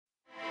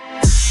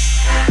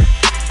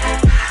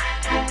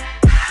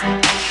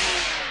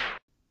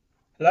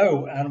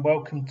Hello and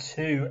welcome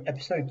to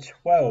episode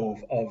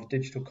 12 of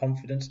Digital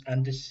Confidence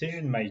and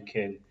Decision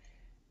Making.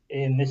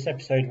 In this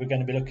episode, we're going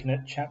to be looking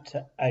at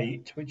chapter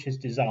 8, which is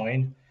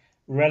design.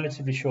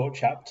 Relatively short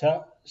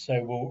chapter,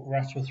 so we'll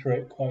rattle through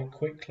it quite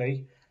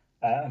quickly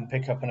and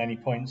pick up on any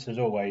points as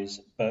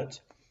always. But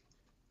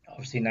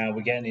obviously now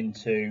we're getting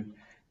into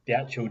the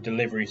actual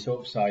delivery sort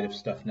of side of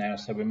stuff now.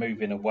 So we're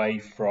moving away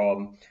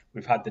from,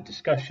 we've had the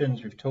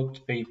discussions, we've talked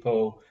to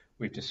people,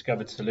 we've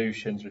discovered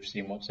solutions, we've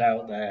seen what's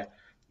out there.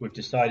 We've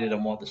decided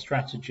on what the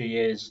strategy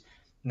is.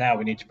 Now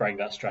we need to break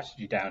that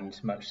strategy down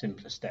into much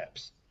simpler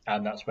steps.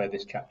 And that's where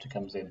this chapter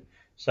comes in.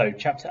 So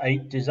chapter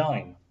 8,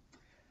 design.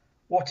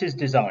 What is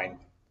design?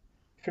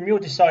 From your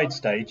decide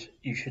stage,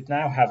 you should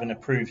now have an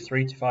approved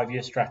 3 to 5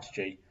 year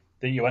strategy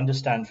that you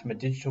understand from a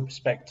digital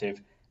perspective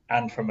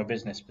and from a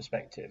business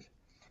perspective.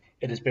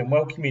 It has been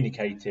well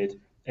communicated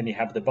and you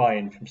have the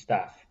buy-in from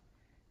staff.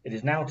 It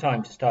is now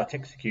time to start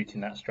executing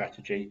that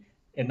strategy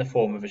in the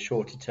form of a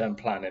shorter term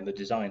plan in the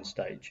design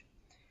stage.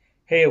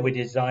 Here we're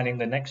designing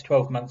the next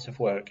 12 months of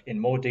work in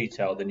more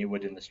detail than you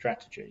would in the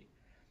strategy.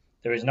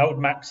 There is an old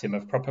maxim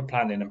of proper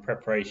planning and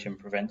preparation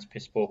prevents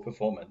piss poor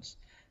performance,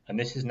 and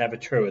this is never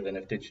truer than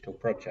of digital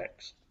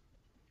projects.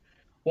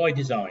 Why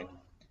design?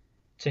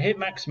 To hit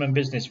maximum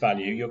business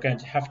value, you're going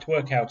to have to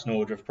work out an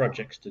order of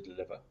projects to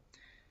deliver.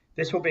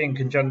 This will be in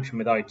conjunction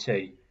with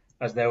IT,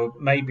 as there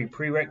may be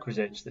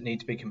prerequisites that need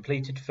to be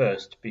completed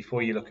first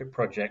before you look at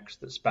projects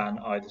that span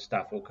either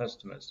staff or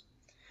customers.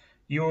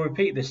 You will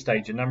repeat this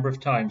stage a number of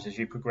times as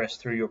you progress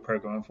through your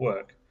program of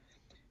work.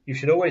 You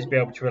should always be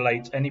able to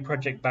relate any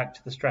project back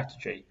to the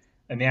strategy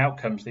and the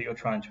outcomes that you're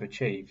trying to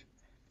achieve.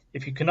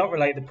 If you cannot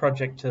relate the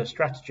project to the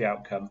strategy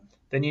outcome,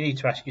 then you need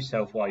to ask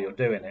yourself why you're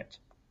doing it.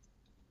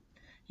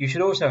 You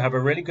should also have a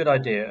really good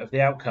idea of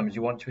the outcomes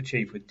you want to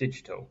achieve with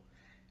digital.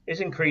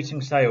 Is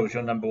increasing sales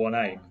your number one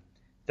aim?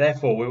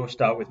 Therefore, we will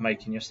start with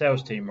making your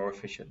sales team more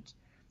efficient.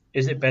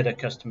 Is it better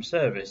customer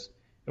service?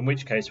 In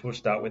which case, we'll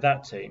start with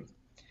that team.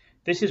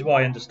 This is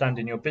why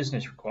understanding your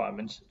business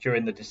requirements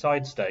during the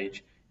decide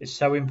stage is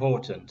so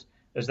important,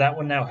 as that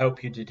will now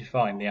help you to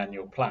define the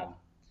annual plan.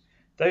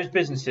 Those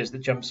businesses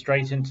that jump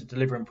straight into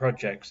delivering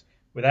projects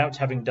without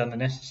having done the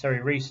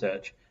necessary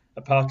research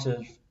are part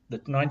of the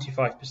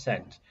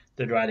 95%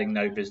 that are adding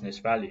no business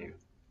value.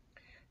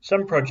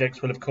 Some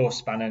projects will of course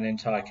span an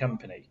entire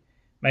company.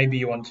 Maybe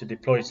you want to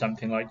deploy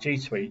something like G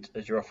Suite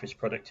as your office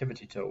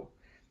productivity tool.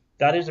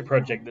 That is a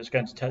project that's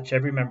going to touch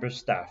every member of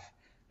staff,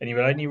 and you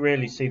will only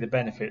really see the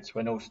benefits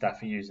when all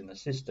staff are using the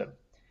system.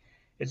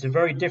 It's a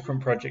very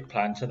different project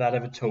plan to that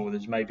of a tool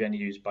that's maybe only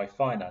used by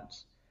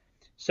finance.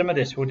 Some of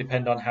this will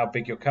depend on how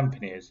big your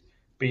company is,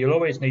 but you'll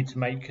always need to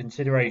make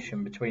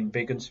consideration between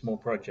big and small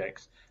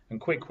projects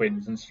and quick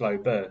wins and slow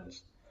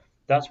burns.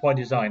 That's why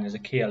design is a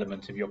key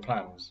element of your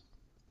plans.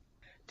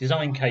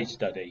 Design case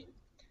study.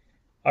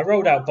 I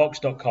rolled out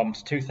Box.com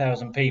to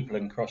 2,000 people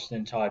across the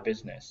entire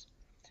business.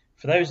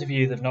 For those of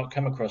you that have not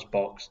come across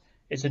Box,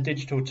 it's a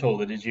digital tool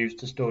that is used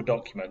to store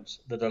documents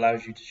that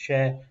allows you to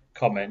share,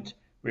 comment,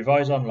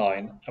 revise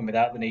online and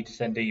without the need to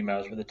send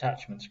emails with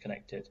attachments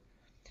connected.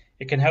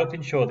 It can help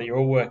ensure that you're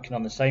all working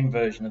on the same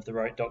version of the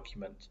right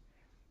document.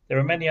 There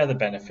are many other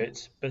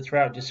benefits, but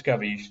throughout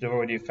Discover you should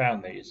already have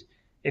found these.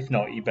 If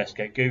not, you best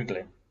get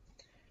Googling.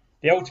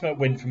 The ultimate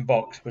win from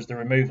Box was the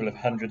removal of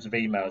hundreds of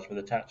emails with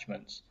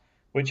attachments,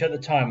 which at the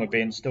time were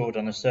being stored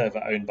on a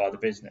server owned by the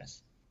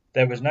business.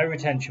 There was no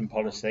retention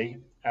policy,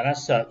 and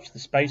as such, the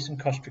space and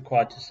cost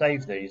required to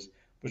save these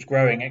was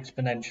growing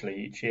exponentially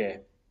each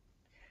year.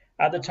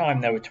 At the time,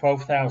 there were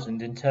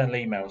 12,000 internal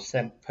emails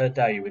sent per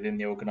day within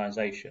the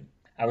organisation.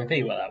 I'll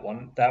repeat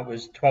that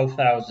was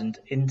 12,000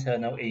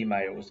 internal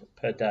emails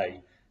per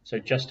day, so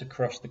just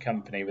across the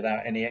company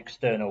without any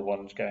external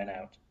ones going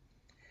out.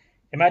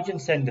 Imagine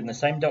sending the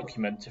same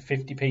document to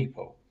 50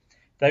 people,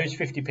 those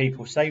 50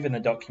 people saving the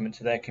document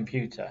to their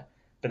computer,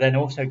 but then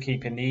also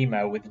keeping the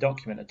email with the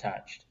document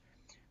attached.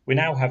 We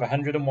now have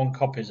 101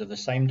 copies of the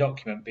same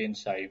document being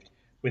saved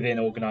within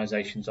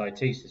organisations'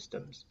 IT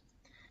systems.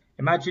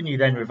 Imagine you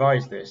then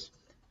revise this,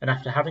 and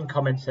after having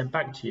comments sent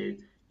back to you,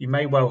 you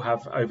may well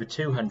have over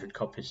 200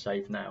 copies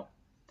saved now.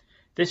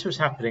 This was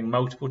happening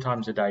multiple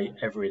times a day,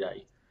 every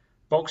day.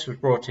 Box was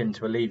brought in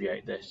to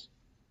alleviate this.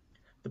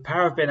 The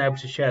power of being able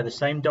to share the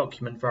same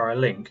document via a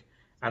link,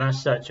 and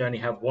as such only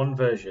have one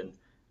version,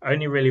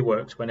 only really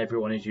works when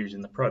everyone is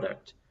using the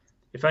product.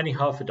 If only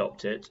half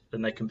adopt it,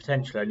 then they can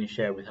potentially only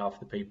share with half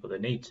the people they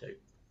need to.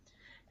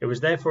 It was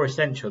therefore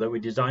essential that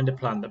we designed a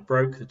plan that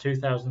broke the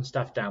 2,000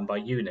 staff down by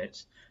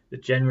units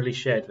that generally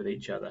shared with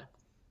each other.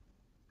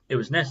 It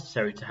was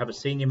necessary to have a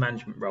senior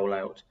management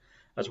rollout,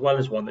 as well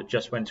as one that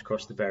just went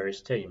across the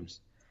various teams.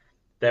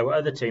 There were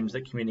other teams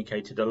that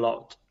communicated a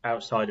lot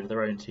outside of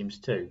their own teams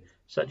too,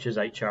 such as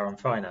HR and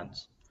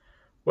finance.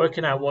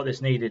 Working out what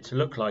this needed to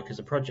look like as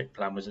a project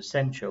plan was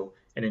essential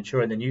in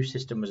ensuring the new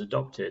system was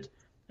adopted,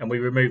 and we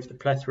removed the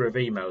plethora of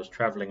emails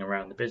travelling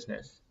around the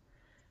business.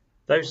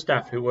 Those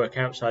staff who work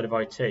outside of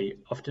IT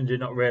often do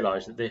not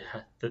realise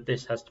that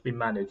this has to be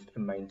managed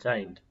and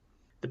maintained.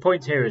 The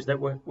point here is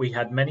that we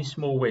had many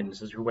small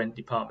wins as we went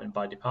department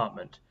by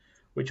department,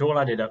 which all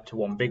added up to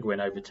one big win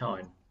over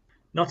time.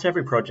 Not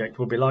every project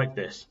will be like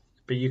this,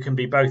 but you can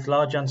be both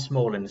large and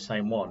small in the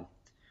same one.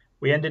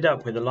 We ended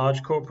up with a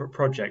large corporate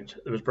project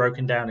that was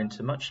broken down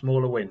into much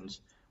smaller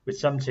wins, with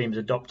some teams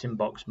adopting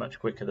Box much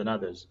quicker than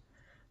others.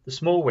 The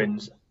small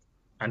wins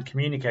and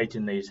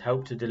communicating these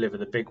helped to deliver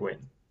the big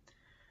win.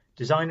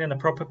 Designing a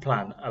proper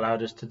plan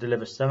allowed us to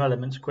deliver some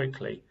elements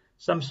quickly,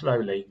 some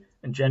slowly,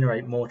 and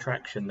generate more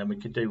traction than we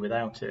could do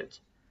without it.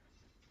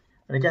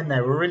 And again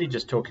there, we're really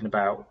just talking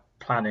about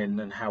planning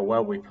and how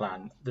well we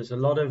plan. There's a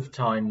lot of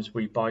times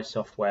we buy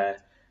software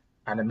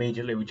and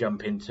immediately we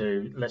jump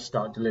into let's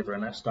start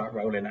delivering, let's start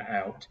rolling it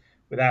out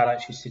without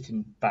actually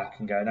sitting back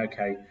and going,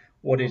 okay,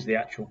 what is the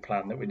actual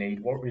plan that we need?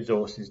 What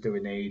resources do we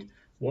need?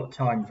 What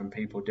time from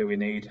people do we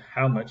need?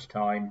 How much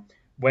time?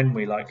 When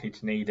we're likely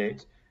to need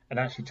it? And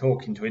actually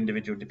talking to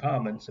individual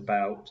departments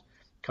about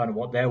kind of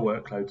what their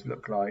workloads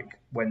look like,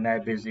 when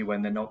they're busy,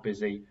 when they're not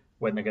busy,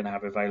 when they're going to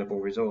have available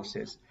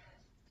resources.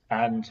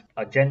 And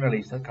I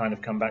generally kind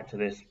of come back to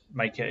this,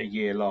 make it a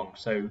year long.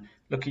 So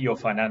look at your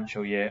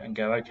financial year and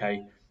go,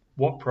 okay,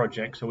 what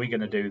projects are we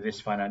going to do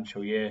this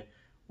financial year?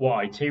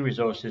 What IT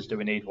resources do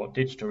we need? What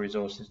digital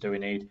resources do we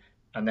need?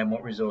 And then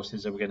what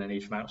resources are we going to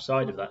need from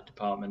outside of that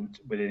department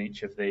within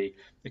each of the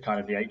kind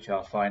of the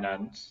HR,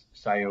 finance,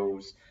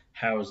 sales,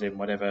 housing,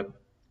 whatever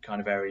kind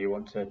of area you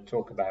want to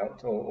talk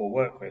about or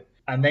work with.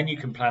 And then you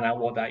can plan out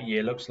what that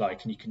year looks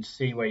like, and you can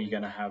see where you're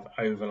going to have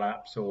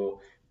overlaps, or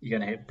you're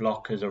going to hit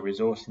blockers, or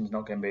resourcing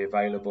not going to be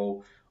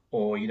available,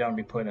 or you don't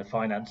be putting a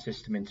finance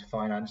system into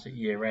finance at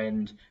year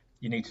end.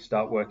 You need to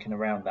start working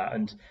around that.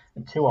 And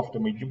too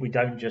often we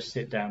don't just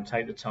sit down,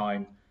 take the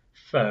time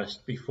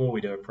first before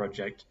we do a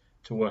project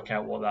to work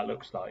out what that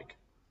looks like.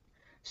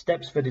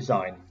 Steps for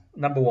design.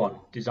 Number 1,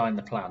 design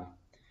the plan.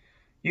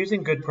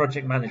 Using good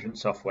project management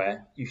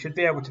software, you should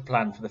be able to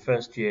plan for the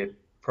first year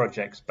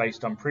projects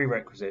based on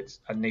prerequisites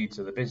and needs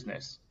of the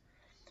business.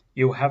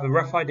 You will have a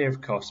rough idea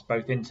of costs,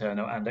 both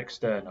internal and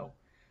external.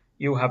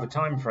 You will have a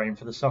time frame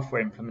for the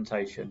software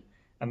implementation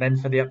and then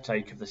for the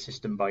uptake of the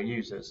system by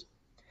users.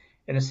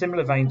 In a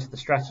similar vein to the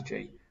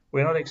strategy,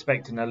 we're not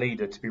expecting a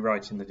leader to be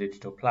writing the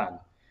digital plan.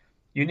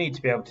 You need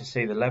to be able to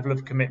see the level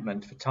of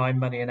commitment for time,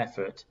 money and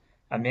effort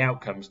and the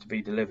outcomes to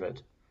be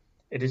delivered.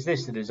 It is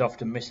this that is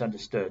often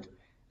misunderstood,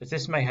 as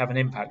this may have an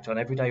impact on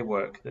everyday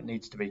work that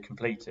needs to be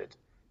completed.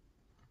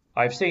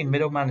 I have seen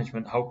middle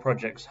management halt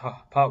projects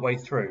partway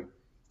through,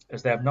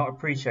 as they have not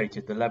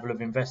appreciated the level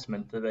of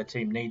investment that their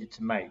team needed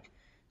to make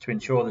to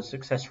ensure the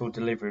successful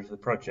delivery of the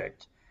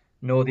project,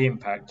 nor the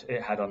impact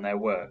it had on their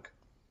work.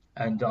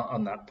 And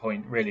on that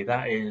point, really,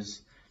 it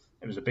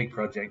was a big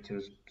project. It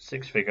was a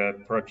 6-figure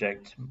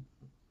project,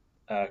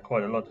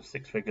 quite a lot of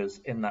 6 figures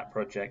in that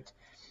project.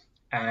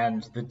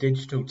 And the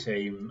digital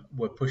team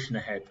were pushing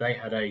ahead. They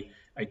had a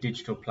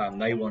digital plan.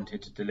 They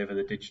wanted to deliver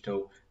the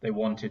digital. They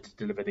wanted to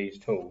deliver these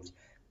tools,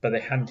 but they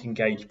hadn't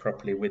engaged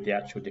properly with the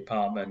actual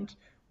department,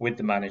 with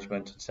the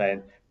management, and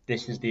saying,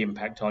 this is the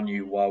impact on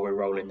you while we're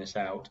rolling this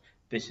out.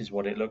 This is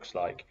what it looks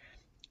like.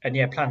 And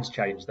yeah, plans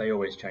change. They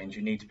always change.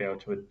 You need to be able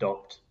to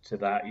adopt to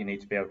that. You need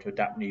to be able to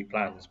adapt new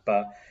plans,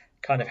 but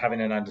kind of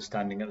having an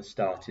understanding at the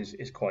start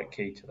is quite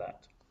key to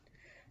that.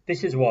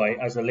 This is why,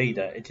 as a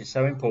leader, it is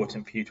so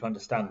important for you to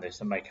understand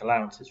this and make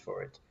allowances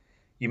for it.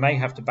 You may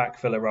have to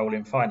backfill a role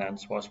in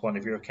finance whilst one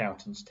of your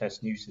accountants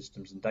tests new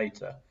systems and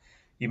data.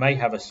 You may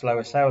have a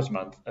slower sales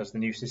month as the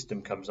new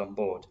system comes on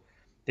board.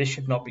 This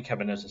should not be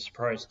coming as a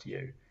surprise to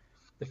you.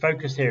 The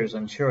focus here is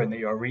ensuring that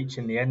you are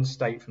reaching the end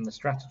state from the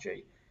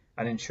strategy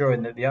and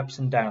ensuring that the ups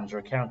and downs are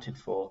accounted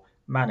for,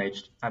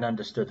 managed and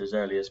understood as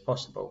early as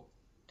possible.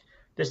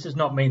 This does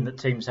not mean that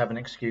teams have an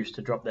excuse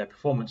to drop their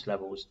performance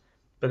levels,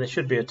 but there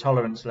should be a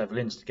tolerance level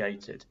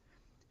instigated.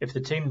 If the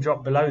team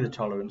drop below the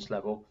tolerance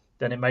level,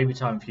 then it may be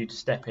time for you to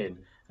step in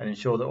and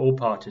ensure that all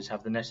parties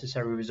have the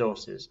necessary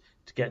resources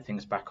to get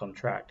things back on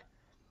track.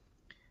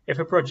 If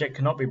a project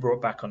cannot be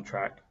brought back on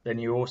track, then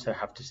you also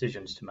have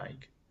decisions to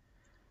make.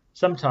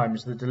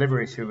 Sometimes the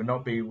delivery issue will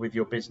not be with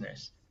your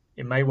business.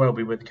 It may well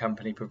be with the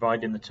company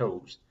providing the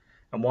tools,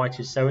 and why it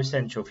is so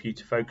essential for you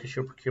to focus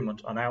your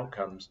procurement on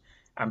outcomes,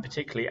 and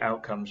particularly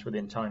outcomes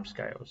within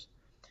timescales.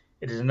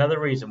 It is another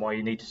reason why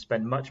you need to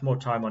spend much more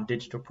time on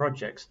digital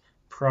projects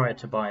prior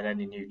to buying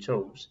any new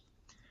tools.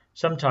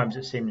 Sometimes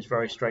it seems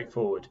very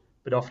straightforward,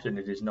 but often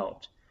it is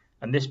not,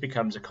 and this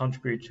becomes a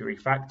contributory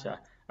factor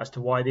as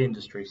to why the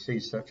industry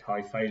sees such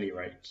high failure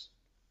rates.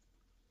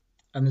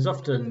 And there's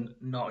often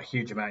not a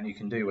huge amount you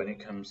can do when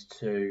it comes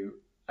to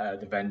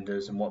the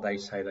vendors and what they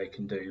say they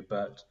can do,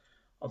 but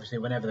obviously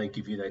whenever they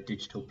give you their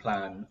digital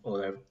plan or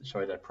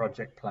their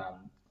project plan,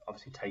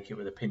 obviously take it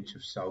with a pinch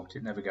of salt.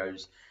 It never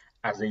goes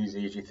as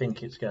easy as you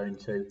think it's going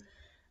to.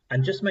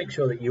 And just make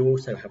sure that you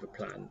also have a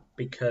plan,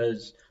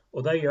 because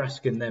although you're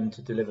asking them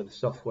to deliver the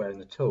software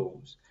and the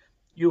tools,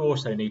 you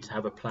also need to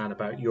have a plan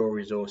about your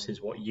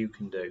resources, what you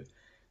can do.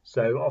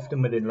 So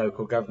often within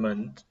local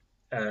government,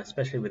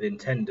 especially within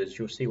tenders,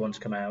 you'll see ones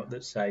come out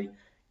that say,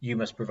 you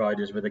must provide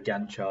us with a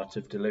Gantt chart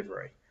of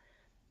delivery.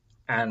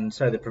 And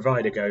so the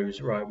provider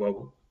goes, right,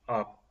 well,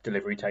 our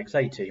delivery takes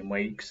 18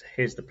 weeks.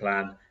 Here's the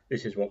plan.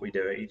 This is what we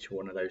do at each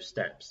one of those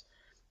steps.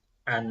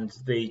 And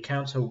the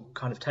council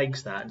kind of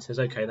takes that and says,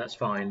 okay, that's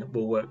fine.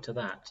 We'll work to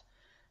that.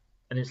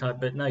 And it's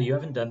like, but no, you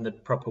haven't done the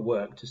proper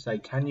work to say,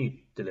 can you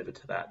deliver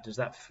to that? Does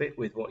that fit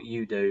with what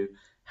you do,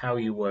 how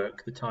you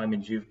work, the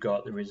timings you've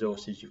got, the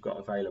resources you've got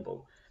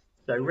available?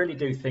 So really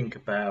do think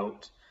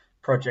about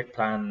project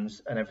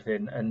plans and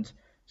everything. And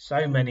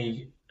so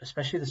many,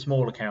 especially the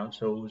smaller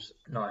councils,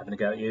 not having a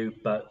go at you,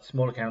 but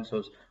smaller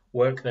councils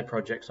work their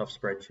projects off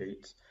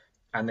spreadsheets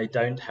and they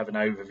don't have an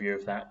overview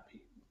of that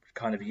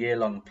kind of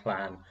year-long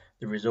plan,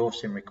 the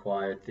resourcing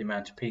required, the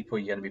amount of people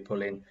you're going to be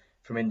pulling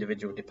from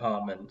individual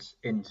departments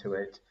into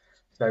it.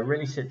 So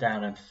really sit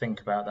down and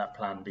think about that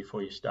plan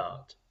before you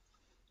start.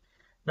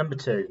 Number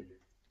 2,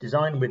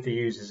 design with the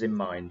users in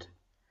mind.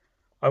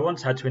 I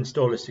once had to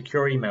install a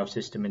secure email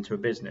system into a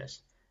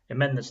business. It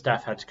meant that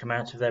staff had to come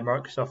out of their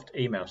Microsoft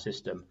email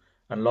system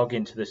and log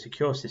into the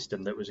secure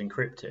system that was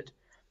encrypted.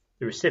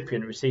 The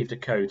recipient received a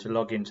code to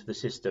log into the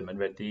system and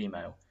read the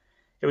email.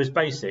 It was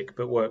basic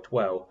but worked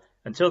well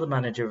until the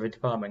manager of a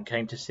department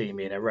came to see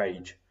me in a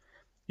rage.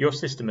 Your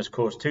system has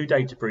caused 2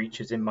 data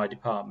breaches in my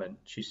department,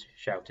 she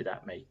shouted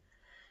at me.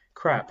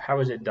 Crap, how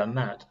has it done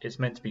that? It's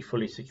meant to be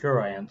fully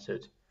secure, I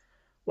answered.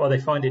 Well, they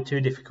find it too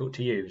difficult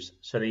to use,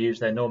 so they use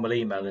their normal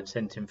email and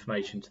sent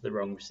information to the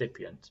wrong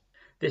recipient.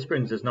 This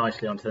brings us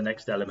nicely onto the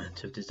next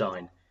element of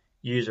design,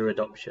 user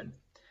adoption.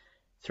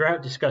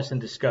 Throughout Discuss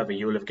and Discover,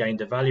 you will have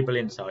gained a valuable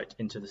insight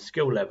into the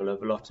skill level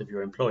of a lot of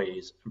your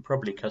employees, and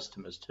probably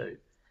customers too.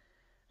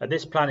 At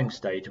this planning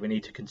stage, we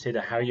need to consider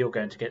how you're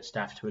going to get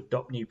staff to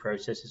adopt new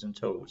processes and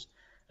tools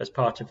as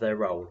part of their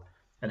role,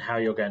 and how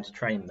you're going to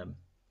train them.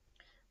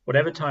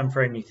 Whatever time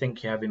frame you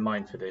think you have in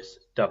mind for this,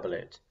 double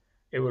it.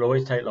 It will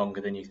always take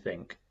longer than you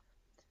think.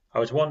 I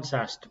was once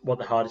asked what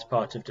the hardest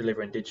part of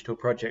delivering digital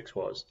projects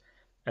was,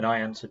 and I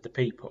answered the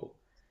people.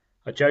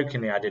 I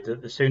jokingly added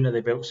that the sooner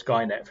they built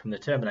Skynet from the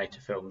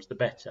Terminator films, the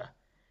better.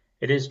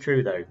 It is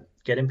true though,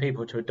 getting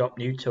people to adopt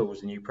new tools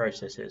and new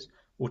processes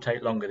will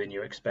take longer than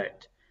you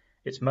expect.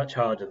 It's much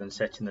harder than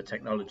setting the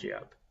technology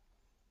up.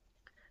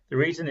 The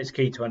reason it's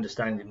key to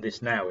understanding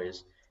this now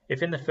is,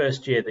 if in the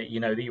first year that you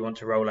know that you want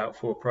to roll out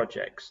 4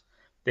 projects,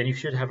 then you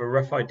should have a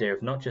rough idea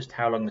of not just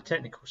how long the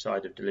technical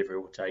side of delivery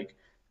will take,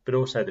 but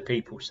also the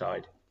people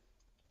side.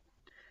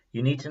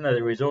 You need to know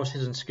the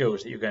resources and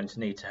skills that you're going to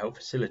need to help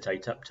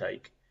facilitate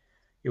uptake.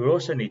 You will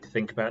also need to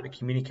think about the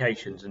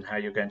communications and how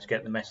you're going to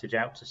get the message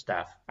out to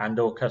staff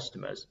and/or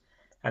customers,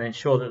 and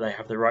ensure that they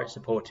have the right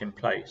support in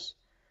place.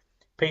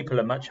 People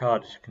are much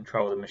harder to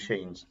control than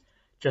machines.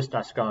 Just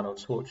ask Arnold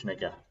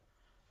Schwarzenegger.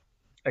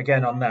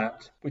 Again, on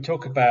that, we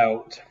talk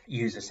about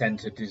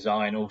user-centered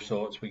design, all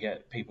sorts.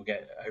 People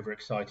get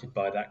overexcited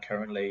by that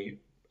currently,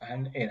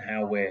 and in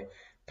how we're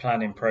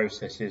planning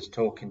processes,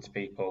 talking to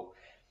people.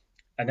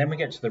 And then we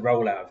get to the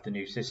rollout of the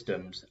new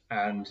systems,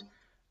 and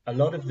a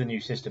lot of the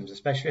new systems,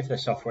 especially if they're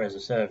software as a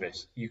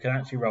service, you can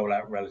actually roll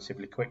out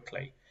relatively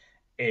quickly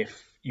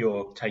if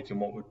you're taking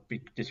what would be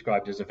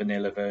described as a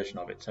vanilla version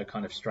of it, so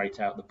kind of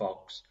straight out the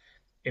box,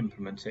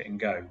 implement it and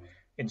go.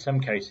 In some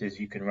cases,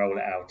 you can roll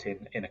it out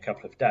in a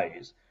couple of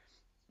days,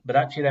 but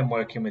actually then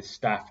working with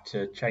staff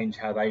to change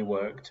how they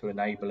work, to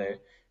enable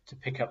it, to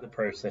pick up the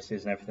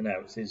processes and everything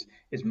else is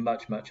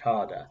much, much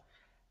harder.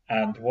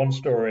 And one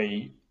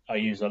story I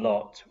use a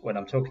lot when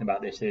I'm talking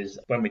about this is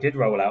when we did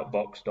roll out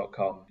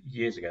Box.com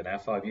years ago now,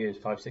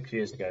 6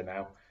 years ago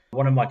now.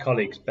 One of my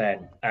colleagues,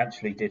 Ben,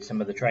 actually did some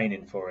of the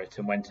training for it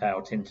and went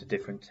out into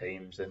different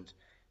teams and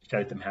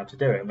showed them how to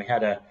do it. And we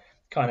had a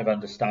kind of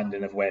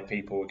understanding of where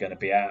people were going to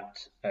be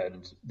at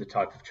and the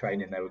type of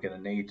training they were going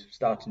to need,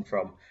 starting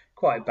from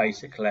quite a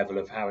basic level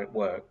of how it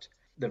worked.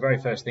 The very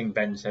first thing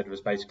Ben said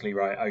was basically,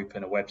 right,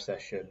 open a web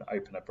session,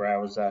 open a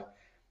browser,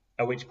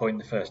 at which point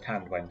the first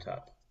hand went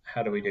up.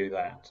 How do we do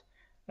that?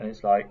 And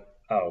it's like,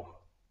 oh,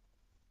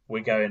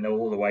 we're going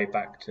all the way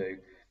back to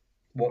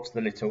what's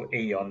the little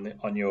E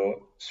on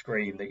your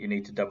screen that you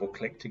need to double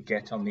click to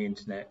get on the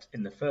internet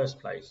in the first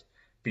place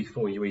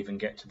before you even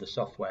get to the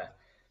software.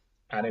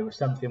 And it was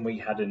something we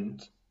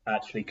hadn't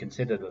actually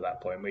considered at that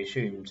point. We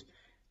assumed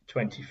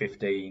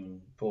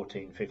 2015,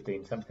 14,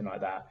 15, something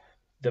like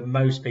that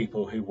most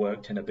people who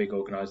worked in a big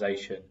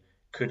organization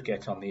could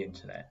get on the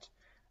internet.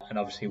 And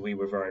obviously we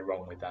were very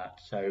wrong with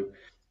that. So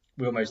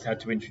we almost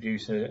had to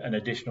introduce an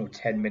additional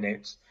 10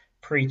 minutes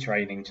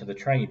pre-training to the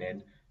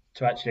training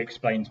to actually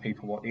explain to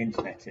people what the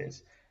internet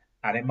is.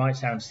 And it might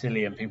sound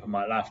silly and people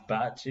might laugh,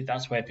 but actually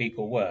that's where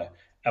people were.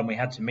 And we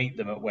had to meet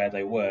them at where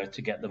they were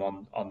to get them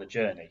on the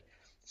journey.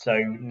 So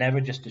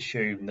never just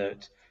assume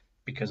that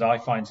because I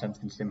find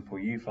something simple,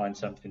 you find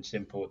something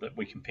simple, that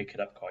we can pick it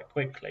up quite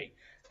quickly,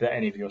 that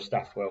any of your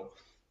staff will.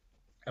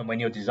 And when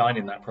you're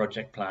designing that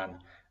project plan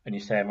and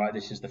you're saying, right,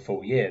 this is the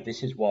full year,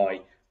 this is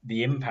why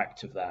the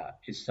impact of that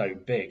is so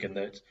big, and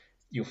that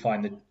you'll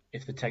find that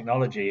if the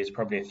technology is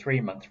probably a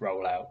 3-month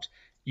rollout,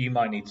 you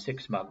might need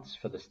 6 months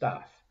for the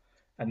staff.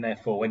 And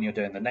therefore, when you're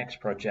doing the next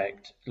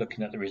project,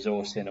 looking at the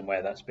resourcing and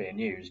where that's being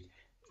used,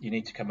 you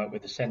need to come up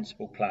with a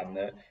sensible plan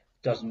that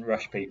doesn't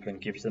rush people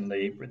and gives them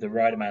the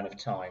right amount of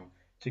time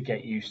to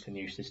get used to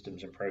new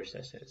systems and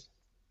processes.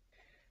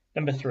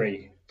 Number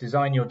 3,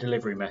 design your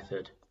delivery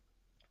method.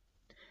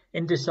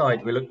 In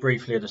Decide, we looked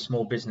briefly at a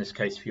small business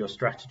case for your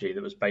strategy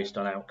that was based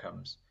on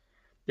outcomes.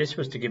 This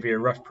was to give you a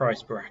rough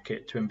price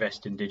bracket to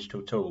invest in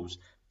digital tools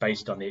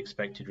based on the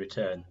expected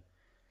return.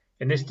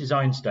 In this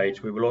design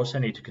stage, we will also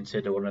need to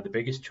consider one of the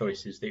biggest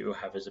choices that you will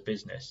have as a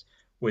business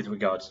with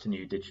regards to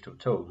new digital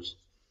tools.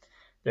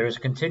 There is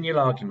a continual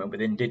argument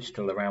within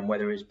digital around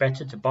whether it's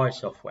better to buy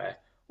software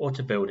or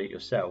to build it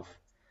yourself.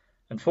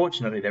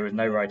 Unfortunately, there is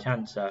no right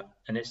answer,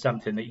 and it's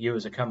something that you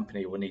as a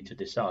company will need to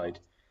decide.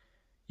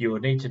 You will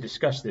need to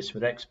discuss this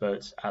with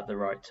experts at the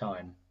right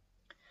time.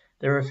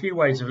 There are a few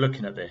ways of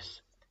looking at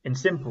this. In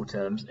simple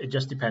terms, it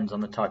just depends on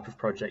the type of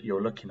project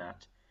you're looking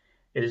at.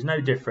 It is no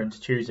different to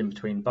choosing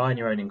between buying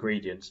your own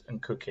ingredients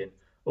and cooking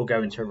or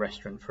going to a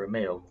restaurant for a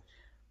meal.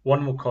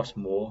 One will cost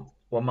more,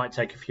 one might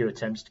take a few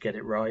attempts to get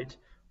it right,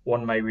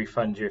 one may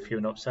refund you if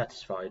you're not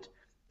satisfied,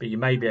 but you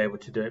may be able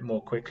to do it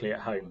more quickly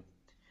at home.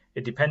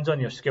 It depends on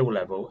your skill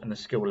level and the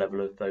skill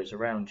level of those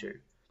around you.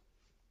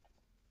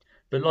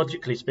 But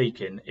logically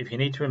speaking, if you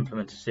need to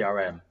implement a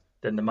CRM,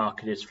 then the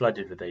market is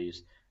flooded with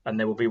these, and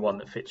there will be one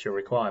that fits your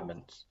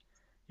requirements.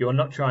 You're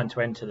not trying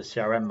to enter the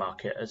CRM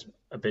market as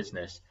a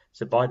business,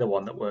 so buy the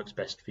one that works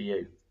best for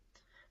you.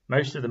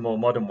 Most of the more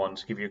modern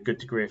ones give you a good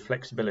degree of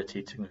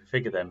flexibility to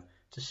configure them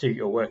to suit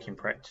your working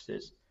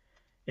practices.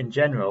 In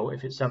general,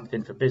 if it's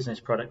something for business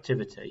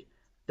productivity,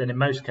 then in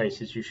most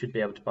cases you should be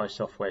able to buy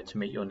software to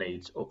meet your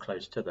needs or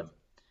close to them.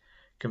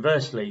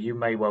 Conversely, you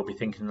may well be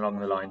thinking along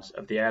the lines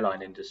of the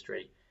airline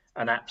industry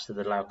and apps that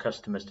allow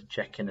customers to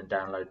check in and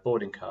download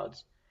boarding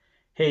cards.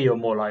 Here you're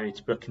more likely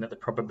to be looking at the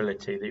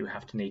probability that you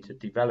have to need to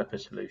develop a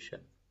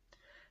solution.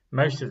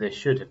 Most of this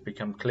should have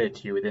become clear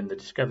to you within the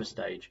discover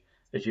stage,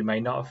 as you may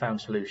not have found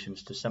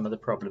solutions to some of the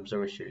problems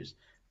or issues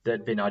that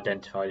had been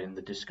identified in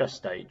the discuss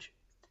stage.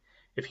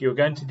 If you are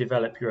going to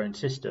develop your own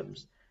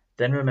systems,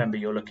 then remember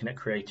you're looking at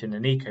creating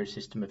an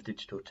ecosystem of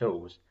digital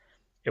tools.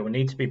 It will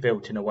need to be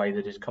built in a way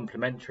that is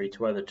complementary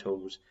to other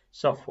tools,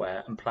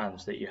 software and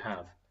plans that you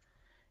have.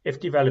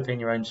 If developing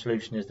your own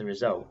solution is the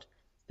result,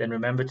 then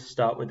remember to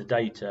start with the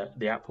data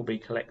the app will be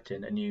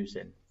collecting and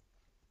using.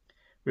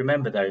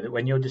 Remember though that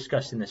when you're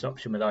discussing this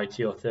option with IT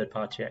or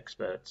third-party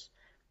experts,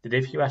 that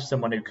if you ask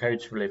someone who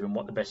codes for a living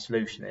what the best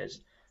solution is,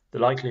 the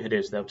likelihood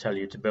is they'll tell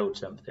you to build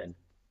something.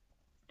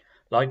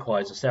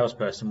 Likewise, a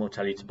salesperson will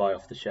tell you to buy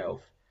off the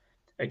shelf.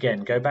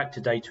 Again, go back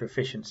to data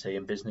efficiency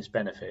and business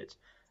benefit,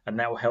 and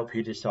that will help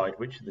you decide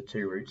which of the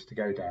two routes to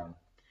go down.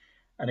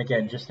 And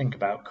again, just think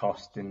about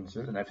costings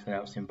and everything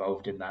else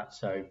involved in that.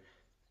 So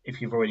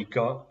if you've already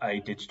got a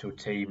digital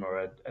team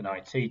or an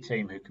IT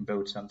team who can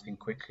build something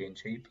quickly and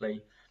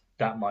cheaply,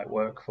 that might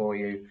work for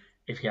you.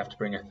 If you have to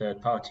bring a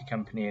third-party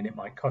company in, it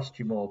might cost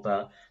you more,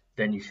 but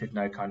then you should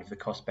know kind of the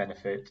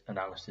cost-benefit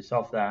analysis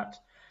of that.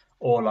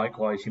 Or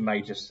likewise, you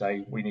may just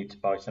say, we need to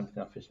buy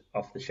something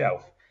off the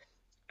shelf.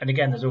 And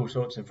again, there's all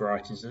sorts of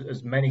varieties.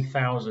 There's many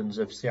thousands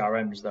of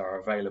CRMs that are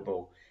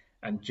available,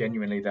 and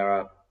genuinely there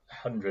are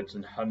hundreds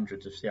and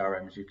hundreds of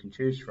CRMs you can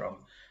choose from.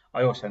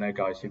 I also know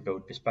guys who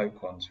build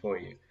bespoke ones for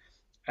you.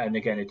 And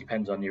again, it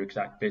depends on your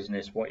exact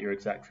business, what your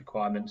exact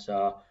requirements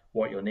are,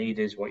 what your need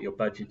is, what your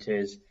budget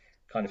is,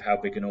 kind of how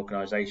big an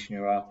organisation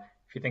you are.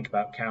 If you think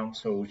about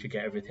councils, you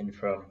get everything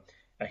from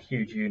a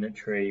huge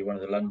unitary, one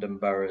of the London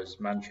boroughs,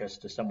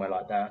 Manchester, somewhere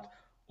like that,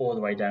 all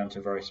the way down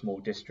to very small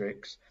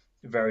districts,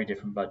 very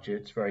different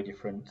budgets, very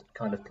different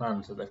kind of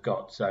plans that they've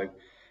got. So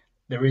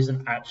there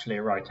isn't actually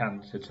a right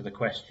answer to the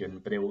question,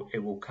 but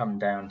it will come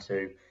down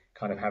to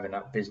kind of having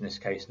that business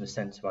case and a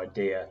sense of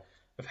idea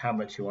of how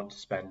much you want to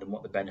spend and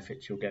what the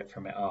benefits you'll get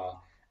from it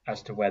are,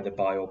 as to whether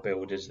buy or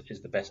build is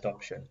the best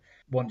option.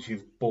 Once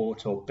you've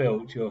bought or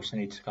built, you also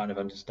need to kind of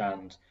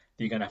understand that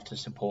you're going to have to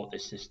support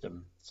this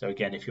system. So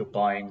again, if you're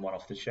buying one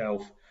off the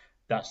shelf,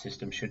 that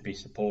system should be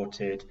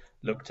supported,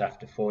 looked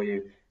after for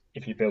you.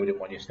 If you're building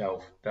one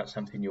yourself, that's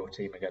something your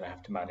team are going to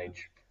have to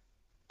manage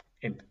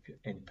in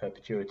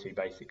perpetuity,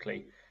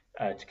 basically,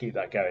 to keep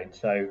that going.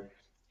 So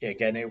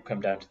again, it will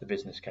come down to the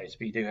business case,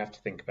 but you do have to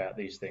think about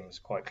these things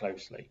quite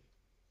closely.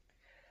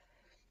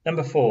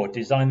 Number 4,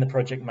 design the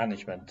project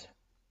management.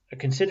 A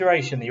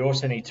consideration that you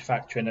also need to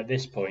factor in at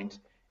this point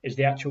is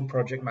the actual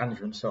project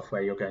management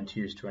software you're going to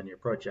use to run your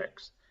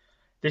projects.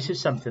 This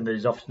is something that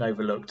is often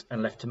overlooked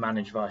and left to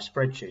manage via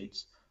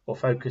spreadsheets or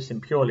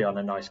focusing purely on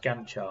a nice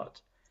Gantt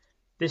chart.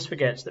 This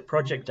forgets that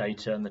project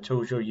data and the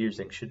tools you're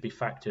using should be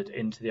factored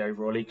into the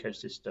overall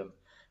ecosystem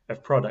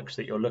of products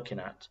that you're looking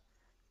at.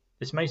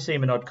 This may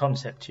seem an odd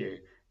concept to you,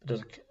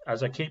 but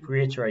as I keep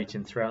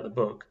reiterating throughout the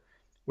book,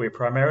 we're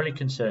primarily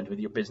concerned with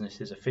your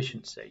business's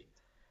efficiency.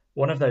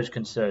 One of those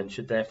concerns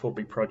should therefore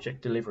be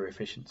project delivery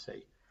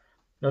efficiency.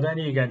 Not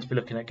only are you going to be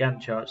looking at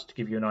Gantt charts to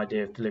give you an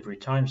idea of delivery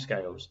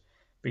timescales,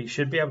 but you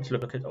should be able to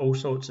look at all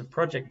sorts of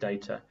project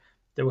data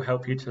that will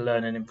help you to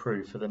learn and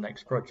improve for the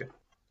next project.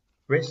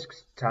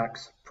 Risks,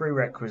 tax,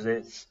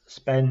 prerequisites,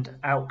 spend,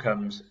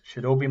 outcomes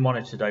should all be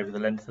monitored over the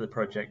length of the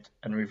project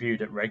and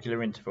reviewed at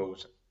regular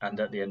intervals and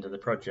at the end of the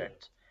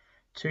project.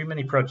 Too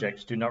many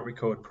projects do not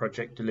record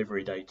project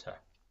delivery data.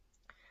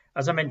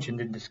 As I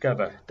mentioned in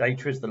Discover,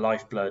 data is the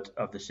lifeblood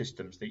of the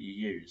systems that you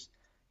use.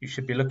 You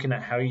should be looking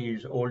at how you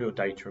use all your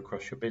data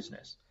across your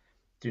business.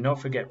 Do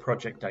not forget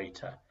project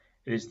data.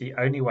 It is the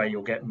only way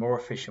you'll get more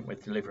efficient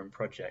with delivering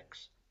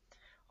projects.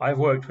 I've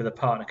worked with a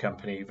partner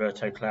company,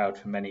 Verto Cloud,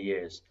 for many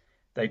years.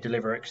 They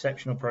deliver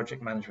exceptional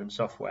project management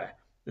software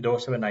that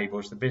also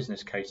enables the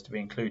business case to be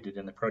included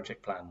in the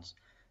project plans,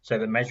 so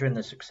that measuring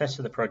the success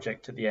of the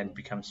project at the end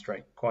becomes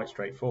quite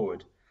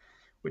straightforward.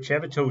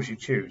 Whichever tools you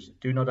choose,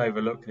 do not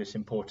overlook this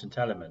important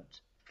element.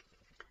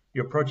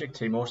 Your project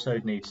team also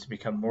needs to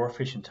become more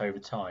efficient over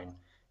time,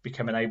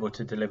 becoming able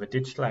to deliver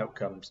digital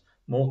outcomes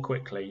more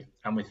quickly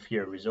and with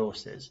fewer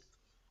resources.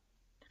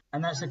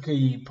 And that's a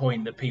key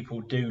point that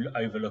people do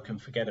overlook and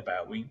forget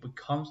about. We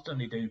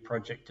constantly do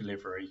project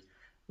delivery.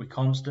 We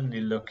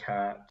constantly look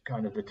at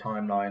kind of the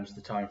timelines,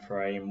 the time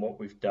frame, what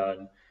we've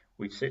done.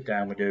 We sit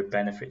down, we do a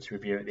benefits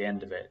review at the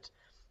end of it.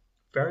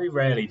 Very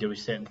rarely do we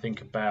sit and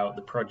think about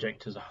the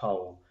project as a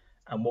whole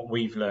and what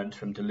we've learned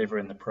from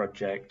delivering the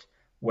project,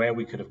 where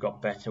we could have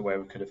got better, where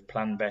we could have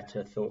planned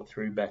better, thought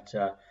through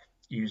better,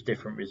 used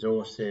different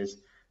resources,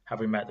 have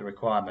we met the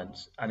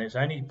requirements. And it's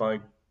only by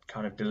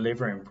kind of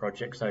delivering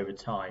projects over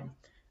time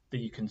that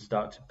you can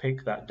start to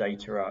pick that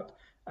data up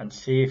and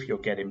see if you're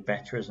getting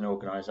better as an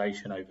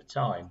organization over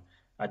time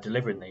at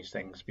delivering these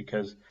things,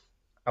 because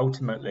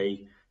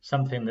ultimately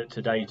something that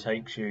today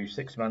takes you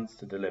 6 months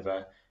to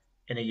deliver,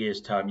 in a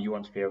year's time you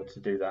want to be able to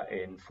do that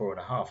in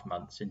 4.5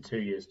 months. In 2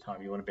 years'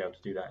 time you want to be able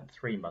to do that in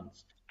 3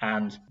 months.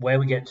 And where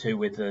we get to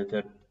with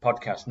the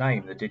podcast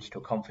name, the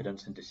Digital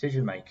Confidence and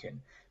Decision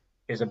Making,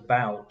 is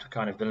about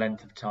kind of the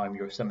length of time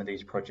some of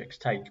these projects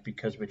take,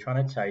 because we're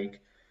trying to take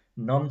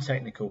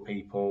non-technical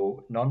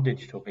people,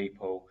 non-digital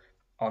people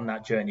on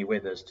that journey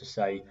with us to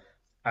say,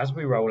 as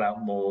we roll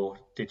out more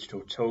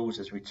digital tools,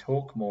 as we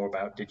talk more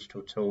about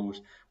digital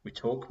tools, we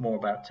talk more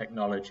about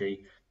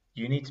technology,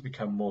 you need to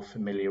become more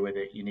familiar with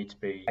it. You need to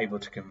be able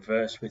to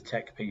converse with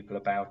tech people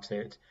about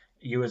it.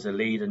 You as a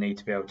leader need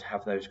to be able to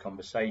have those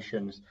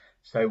conversations.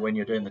 So when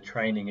you're doing the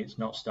training, it's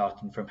not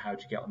starting from how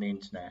to get on the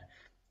internet.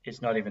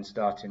 It's not even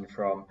starting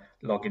from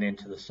logging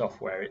into the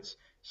software. It's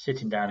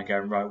sitting down and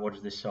going, right, what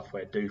does this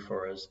software do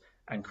for us,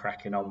 and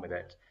cracking on with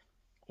it.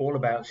 All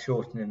about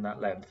shortening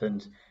that length.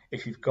 And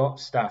if you've got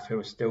staff who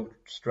are still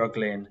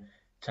struggling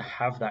to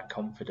have that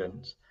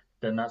confidence,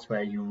 then that's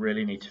where you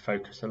really need to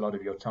focus a lot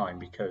of your time,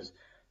 because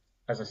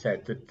as I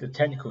said, the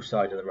technical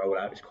side of the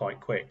rollout is quite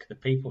quick. The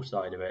people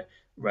side of it,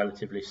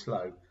 relatively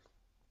slow.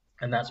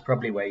 And that's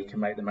probably where you can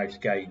make the most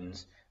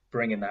gains,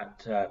 bringing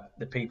that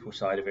the people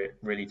side of it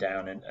really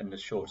down and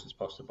as short as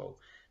possible.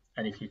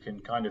 And if you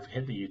can kind of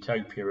hit the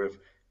utopia of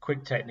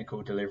quick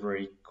technical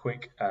delivery,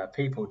 quick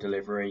people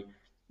delivery,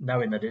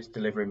 knowing that it's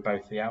delivering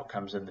both the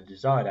outcomes and the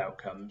desired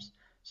outcomes.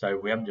 So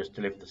we haven't just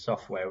delivered the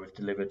software, we've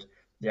delivered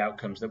the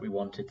outcomes that we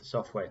wanted the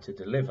software to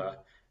deliver,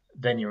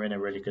 then you're in a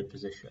really good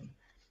position.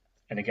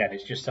 And again,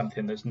 it's just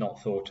something that's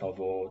not thought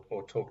of or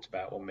talked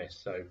about or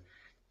missed. So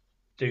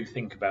do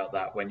think about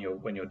that when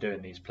you're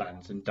doing these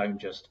plans, and don't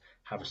just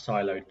have a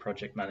siloed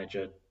project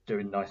manager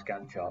doing nice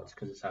Gantt charts,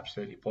 because it's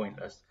absolutely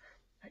pointless.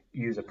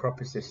 Use a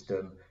proper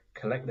system,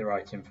 collect the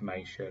right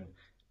information.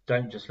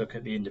 Don't just look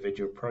at the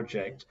individual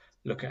project,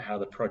 look at how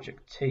the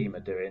project team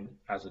are doing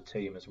as a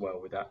team as well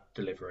with that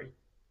delivery.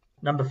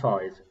 Number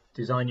 5,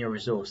 design your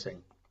resourcing.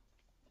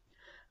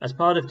 As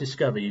part of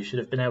Discover, you should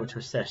have been able to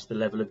assess the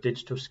level of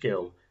digital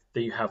skill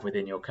that you have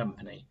within your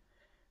company.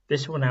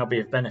 This will now be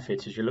of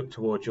benefit as you look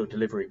towards your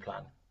delivery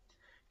plan.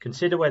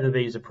 Consider whether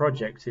these are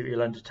projects that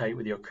you'll undertake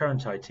with your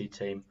current IT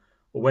team,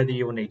 or whether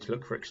you will need to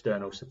look for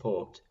external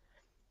support.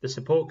 The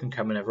support can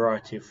come in a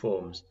variety of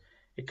forms.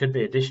 It could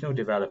be additional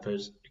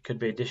developers, it could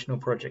be additional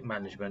project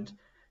management,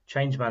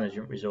 change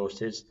management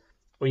resources,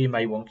 or you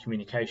may want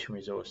communication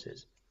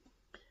resources.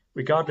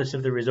 Regardless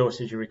of the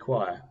resources you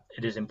require,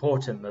 it is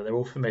important that they're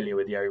all familiar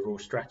with the overall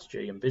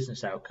strategy and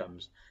business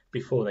outcomes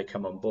before they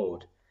come on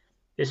board.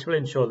 This will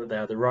ensure that they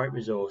are the right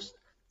resource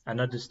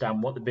and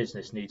understand what the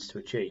business needs to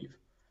achieve.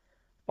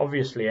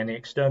 Obviously, any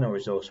external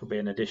resource will be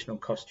an additional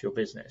cost to your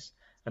business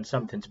and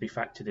something to be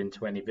factored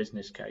into any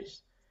business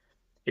case.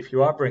 If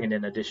you are bringing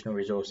in additional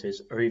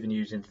resources or even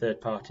using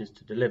third parties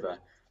to deliver,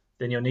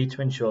 then you'll need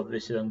to ensure that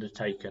this is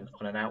undertaken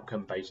on an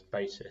outcome-based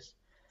basis.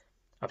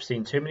 I've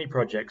seen too many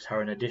projects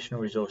hiring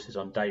additional resources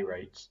on day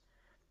rates.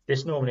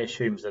 This normally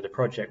assumes that a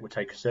project will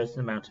take a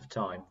certain amount of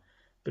time,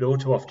 but all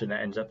too often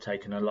it ends up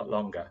taking a lot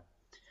longer.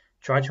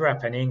 Try to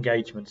wrap any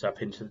engagements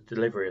up into the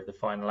delivery of the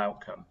final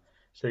outcome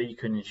so that you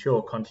can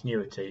ensure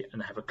continuity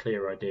and have a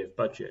clear idea of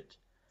budget.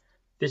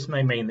 This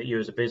may mean that you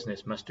as a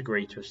business must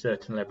agree to a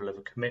certain level of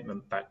a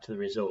commitment back to the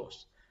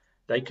resource.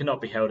 They cannot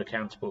be held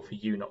accountable for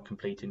you not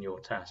completing your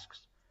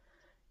tasks.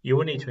 You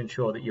will need to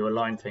ensure that you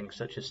align things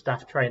such as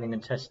staff training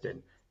and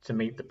testing to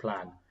meet the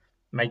plan,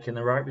 making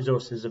the right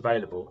resources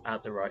available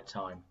at the right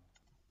time.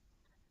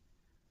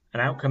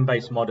 An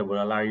outcome-based model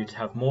will allow you to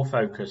have more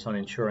focus on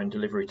ensuring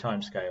delivery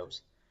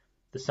timescales.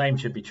 The same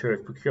should be true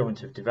of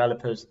procurement of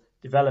developers,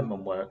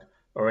 development work,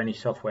 or any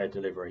software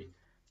delivery.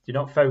 Do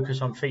not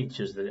focus on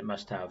features that it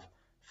must have,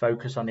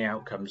 focus on the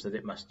outcomes that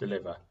it must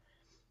deliver.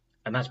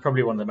 And that's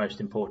probably one of the most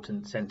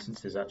important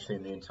sentences actually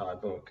in the entire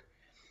book.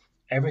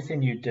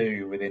 Everything you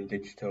do within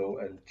digital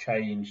and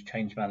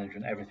change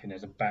management, everything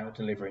is about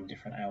delivering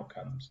different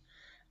outcomes.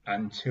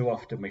 And too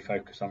often we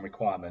focus on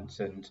requirements.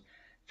 And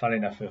funny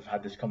enough, I've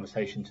had this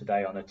conversation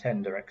today on a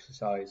tender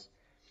exercise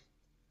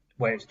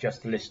where it's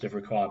just a list of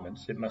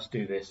requirements. It must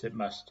do this, it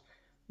must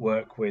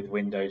work with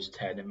Windows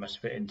 10, it must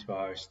fit into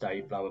our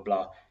estate, blah, blah,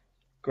 blah.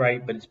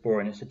 Great, but it's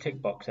boring. It's a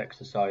tick box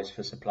exercise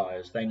for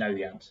suppliers. They know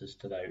the answers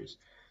to those.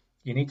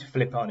 You need to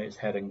flip it on its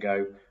head and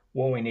go,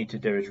 what we need to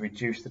do is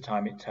reduce the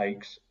time it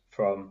takes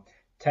from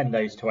 10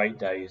 days to 8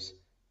 days.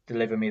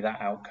 Deliver me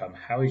that outcome.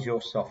 How is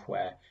your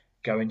software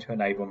going to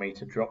enable me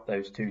to drop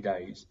those 2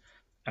 days?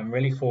 And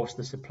really force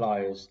the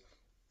suppliers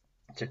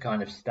to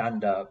kind of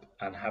stand up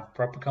and have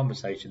proper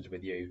conversations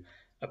with you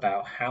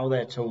about how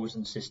their tools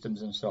and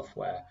systems and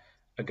software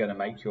are going to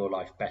make your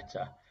life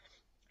better.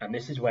 And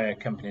this is where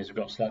companies have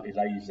got slightly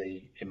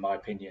lazy, in my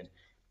opinion,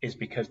 is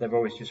because they've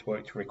always just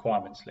worked a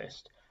requirements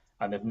list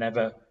and they've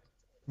never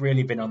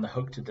really been on the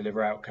hook to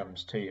deliver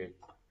outcomes to you.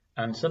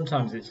 And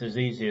sometimes it's as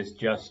easy as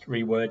just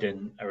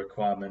rewording a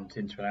requirement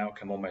into an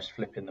outcome, almost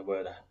flipping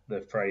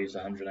the phrase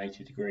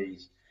 180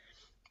 degrees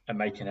and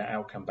making it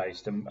outcome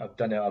based. And I've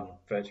done it on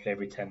virtually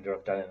every tender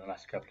I've done in the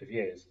last couple of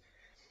years.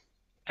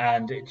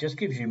 And it just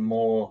gives you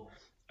more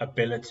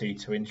ability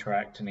to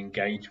interact and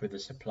engage with the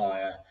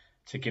supplier,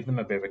 to give them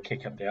a bit of a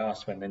kick up the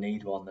arse when they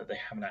need one, that they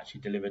haven't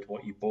actually delivered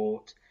what you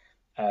bought,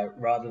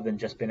 rather than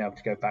just being able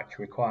to go back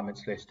to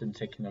requirements list and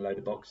ticking a load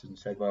of boxes and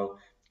say, well,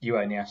 you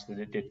only asked that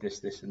it did this,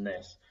 this and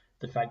this.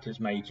 The fact it's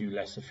made you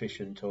less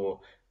efficient, or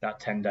that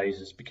 10 days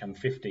has become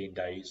 15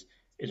 days,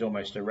 is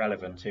almost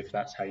irrelevant if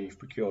that's how you've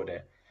procured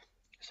it.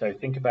 So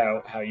think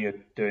about how you're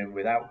doing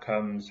with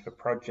outcomes for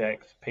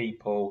projects,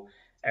 people,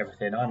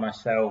 everything. I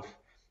myself,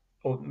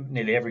 or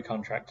nearly every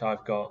contract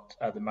I've got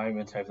at the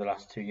moment over the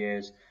last 2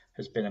 years,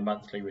 has been a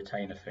monthly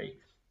retainer fee.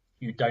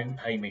 You don't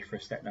pay me for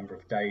a set number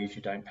of days,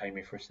 you don't pay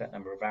me for a set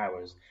number of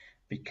hours,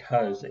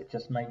 because it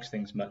just makes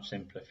things much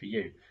simpler for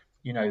you.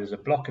 You know, there's a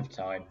block of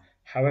time,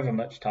 however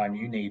much time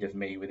you need of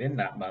me within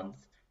that month,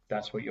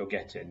 that's what you're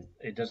getting.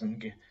 It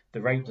doesn't,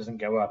 the rate doesn't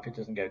go up, it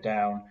doesn't go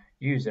down,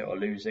 use it or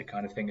lose it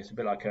kind of thing. It's a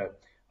bit like I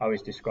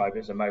always describe it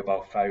as a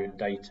mobile phone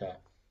data,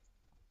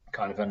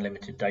 kind of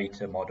unlimited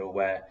data model,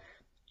 where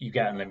you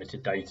get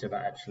unlimited data,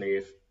 but actually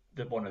if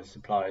one of the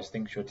suppliers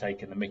thinks you're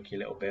taking the mickey a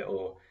little bit,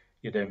 or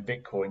you're doing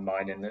Bitcoin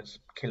mining that's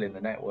killing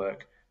the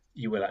network,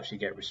 you will actually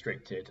get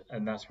restricted.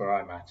 And that's where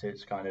I'm at.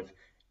 It's kind of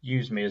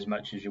use me as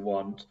much as you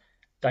want.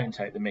 Don't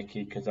take the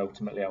mickey, because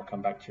ultimately I'll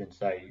come back to you and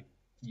say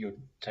you're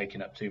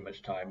taking up too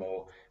much time,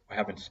 or we're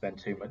having to spend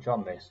too much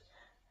on this.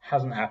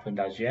 Hasn't happened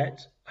as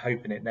yet.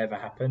 Hoping it never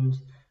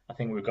happens. I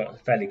think we've got a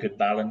fairly good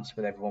balance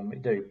with everyone we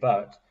do,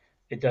 but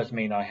it does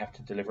mean I have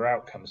to deliver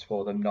outcomes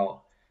for them,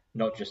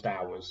 not just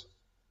hours.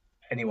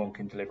 Anyone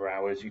can deliver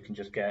hours. You can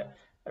just get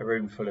a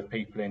room full of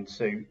people in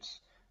suits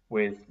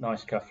with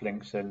nice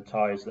cufflinks and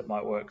ties that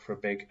might work for a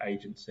big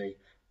agency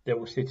that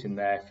will sit in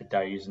there for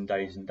days and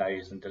days and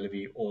days and deliver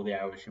you all the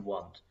hours you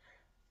want.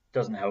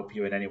 Doesn't help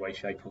you in any way,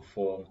 shape or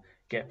form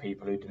get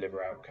people who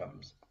deliver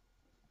outcomes.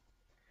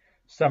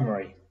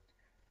 Summary.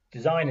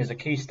 Design is a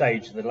key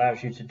stage that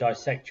allows you to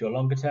dissect your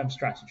longer-term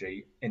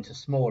strategy into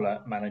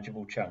smaller,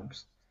 manageable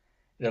chunks.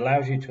 It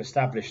allows you to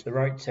establish the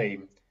right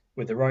team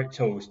with the right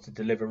tools to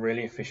deliver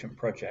really efficient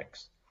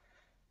projects.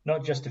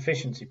 Not just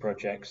efficiency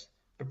projects,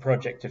 but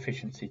project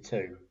efficiency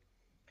too.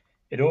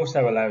 It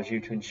also allows you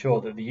to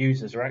ensure that the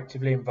users are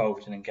actively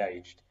involved and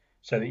engaged,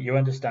 so that you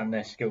understand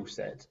their skill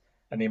set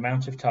and the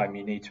amount of time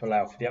you need to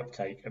allow for the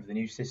uptake of the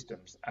new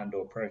systems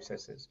and/or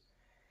processes.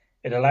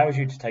 It allows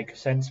you to take a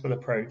sensible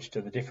approach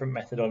to the different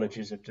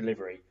methodologies of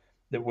delivery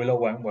that will or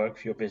won't work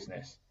for your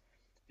business.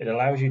 It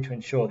allows you to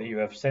ensure that you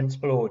have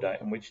sensible order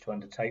in which to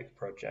undertake the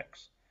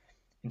projects,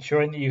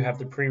 ensuring that you have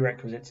the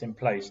prerequisites in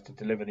place to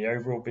deliver the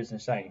overall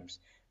business aims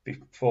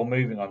before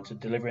moving on to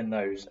delivering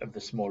those of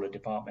the smaller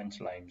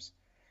departmental aims.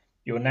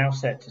 You are now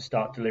set to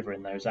start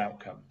delivering those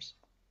outcomes.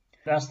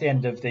 That's the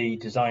end of the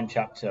design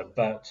chapter,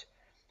 but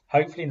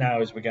hopefully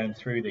now as we're going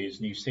through these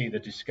and you see the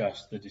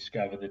discuss, the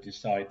discover, the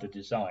decide, the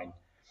design,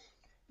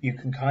 you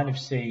can kind of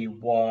see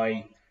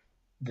why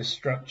the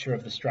structure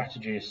of the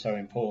strategy is so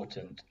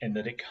important, in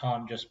that it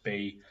can't just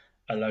be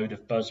a load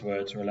of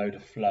buzzwords or a load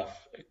of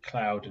fluff,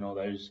 cloud and all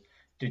those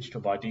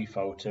digital by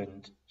default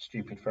and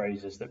stupid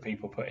phrases that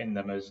people put in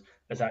them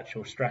as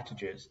actual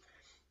strategies.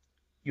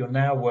 You're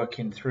now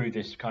working through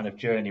this kind of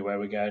journey where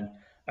we're going,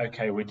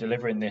 okay, we're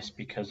delivering this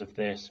because of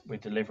this, we're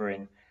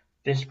delivering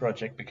this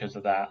project because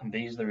of that, and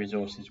these are the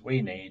resources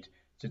we need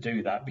to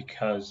do that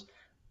because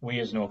we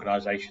as an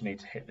organization need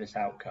to hit this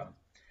outcome.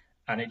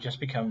 And it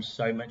just becomes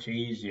so much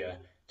easier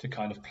to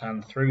kind of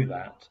plan through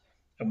that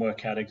and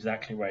work out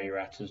exactly where you're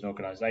at as an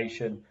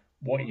organization,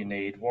 what you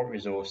need, what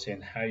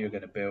resourcing, how you're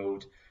going to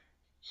build.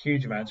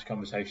 Huge amounts of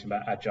conversation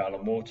about agile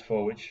and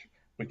waterfall, which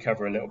we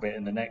cover a little bit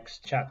in the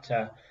next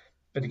chapter.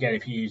 But again,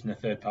 if you're using a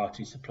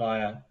third-party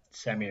supplier,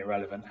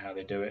 semi-irrelevant how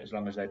they do it, as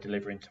long as they're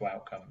delivering to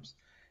outcomes.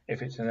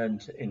 If it's an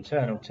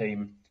internal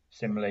team,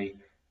 similarly,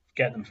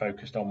 get them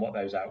focused on what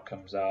those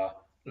outcomes are.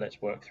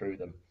 Let's work through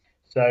them.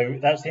 So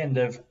that's the end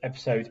of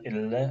episode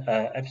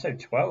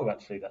 12,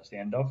 actually, that's the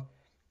end of.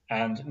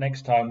 And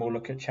next time we'll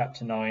look at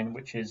chapter 9,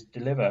 which is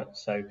deliver.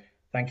 So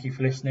thank you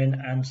for listening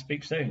and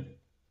speak soon.